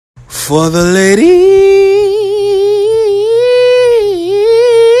For the lady,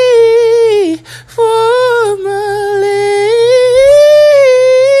 for my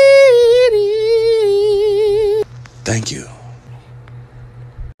lady. Thank you.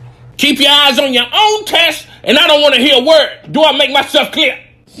 Keep your eyes on your own test, and I don't want to hear a word. Do I make myself clear?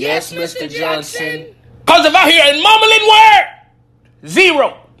 Yes, Mr. Johnson. Because if I hear a mumbling word,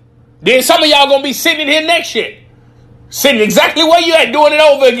 0. Then some of y'all going to be sitting here next year. Sitting exactly where you at, doing it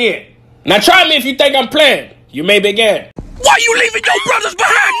over again. Now try me if you think I'm playing. You may begin. Why you leaving your brothers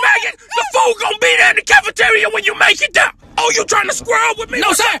behind, maggot? The food gonna be there in the cafeteria when you make it down. Oh, you trying to squirrel with me?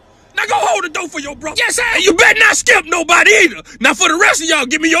 No, sir. Now go hold the door for your brother. Yes, sir. And you better not skip nobody either. Now for the rest of y'all,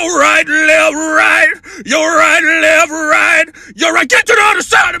 give me your right, left, right. Your right, left, right. Your right. Get to the other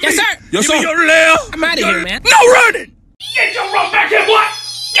side of me. Yes, sir. Yes, sir. Give me your left. I'm out of here, man. No running. Get your run back here, boy.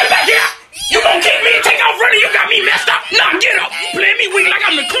 Get back here. You gonna kick me and take off running? You got me messed up. Nah, get up. You playing me weak like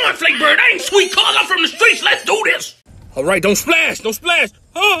I'm the cornflake bird. I ain't sweet cause I'm from the streets. Let's do this. All right, don't splash. Don't splash.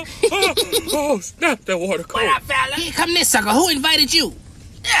 Oh, snap, that water cold. What up, fella? Here come this sucker. Who invited you?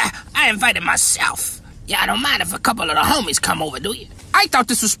 Yeah, I invited myself. Y'all don't mind if a couple of the homies come over, do you? I thought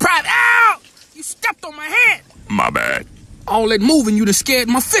this was private. Ow! You stepped on my hand. My bad. All that moving you done scared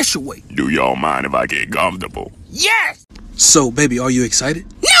my fish away. Do y'all mind if I get comfortable? Yes! So, baby, are you excited?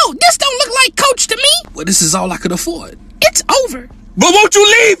 No, this don't look like Coach to me. Well, this is all I could afford. It's over. But won't you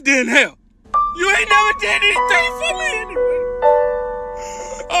leave then, hell? You ain't never did anything for me anyway.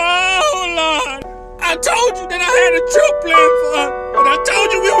 Oh, Lord. I told you that I had a trip planned for her. And I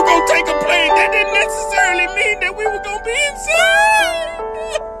told you we were going to take a plane. That didn't necessarily mean that we were going to be inside.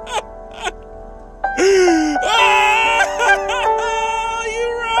 Oh, you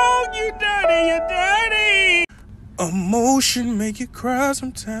wrong, you dirty, you dirty. Emotion make you cry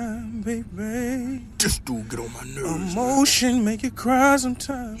sometime, baby. This dude get on my nerves. Emotion make you cry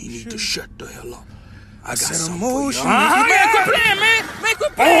sometime. He need to shut the hell up. I got said something emotion. for you. Man, quit playing, man. Man,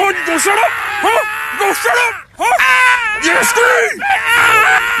 quit playing. Oh, you gonna shut up? Huh? You gonna shut up? Huh? Yeah, scream.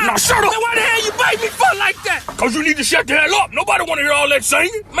 Now shut up. Man, why the hell you bite me for like that? Cause you need to shut the hell up. Nobody wanna hear all that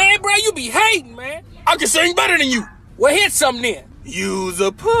singing. Man, bro, you be hating, man. I can sing better than you. Well, hit something then. Use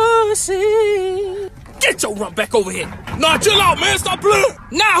a pussy. Get your rump back over here. Nah, chill out, man. Stop playing.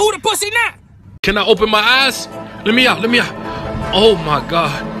 Nah, who the pussy now? Can I open my eyes? Let me out, let me out. Oh my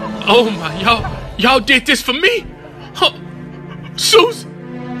God. Oh my, y'all did this for me? Huh.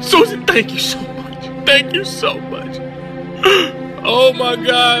 Susan, thank you so much. Thank you so much. Oh my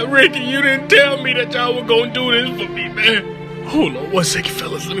God, Ricky, you didn't tell me that y'all were gonna do this for me, man. Hold on 1 second,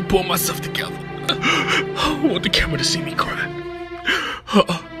 fellas. Let me pull myself together. I want the camera to see me cry.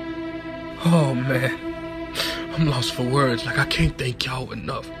 Oh man, I'm lost for words. Like I can't thank y'all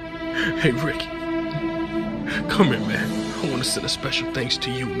enough. Hey Ricky, come here, man. I want to send a special thanks to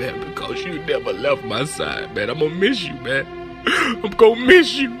you, man, because you never left my side, man. I'm gonna miss you, man. I'm gonna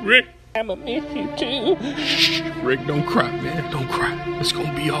miss you, Rick. I'm gonna miss you too. Shh, Rick, don't cry, man. Don't cry. It's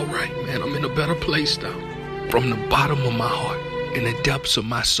gonna be all right, man. I'm in a better place now. From the bottom of my heart, in the depths of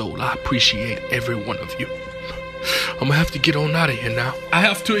my soul, I appreciate every one of you. I'm gonna have to get on out of here now. I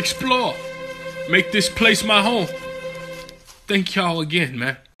have to explore. Make this place my home. Thank y'all again,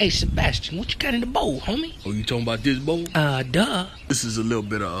 man. Hey, Sebastian, what you got in the bowl, homie? Oh, you talking about this bowl? Duh. This is a little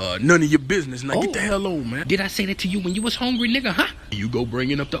bit of none of your business. Now get the hell on, man. Did I say that to you when you was hungry, nigga, huh? You go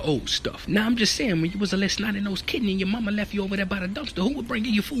bringing up the old stuff. Nah, I'm just saying, when you was a little snotty-nosed kid and your mama left you over there by the dumpster, who would bring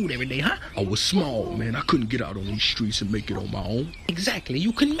you food every day, huh? I was small, man. I couldn't get out on these streets and make it on my own. Exactly.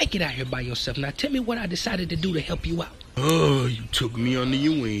 You couldn't make it out here by yourself. Now tell me what I decided to do to help you out. Oh, you took me under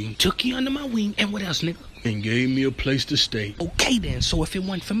your wing. Took you under my wing, and what else, nigga? And gave me a place to stay. Okay then, so if it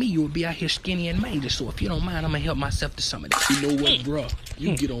wasn't for me, you would be out here skinny and mangy. So if you don't mind, I'm gonna help myself to some of that. You know what, bruh?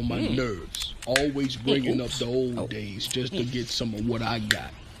 You get on my nerves. Always bringing up the old days just to get some of what I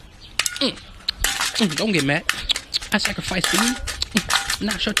got. Don't get mad. I sacrificed for you.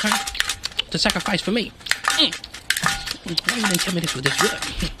 Now it's your turn to sacrifice for me. Why you didn't tell me this was this good?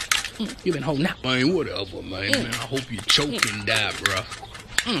 You been holding out. Man, whatever, man. Man, I hope you choke and die, bruh.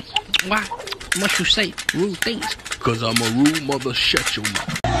 Why must you say rude things? Cause I'm a rude mother, shut your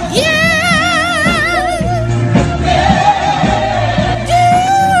mouth. Yeah!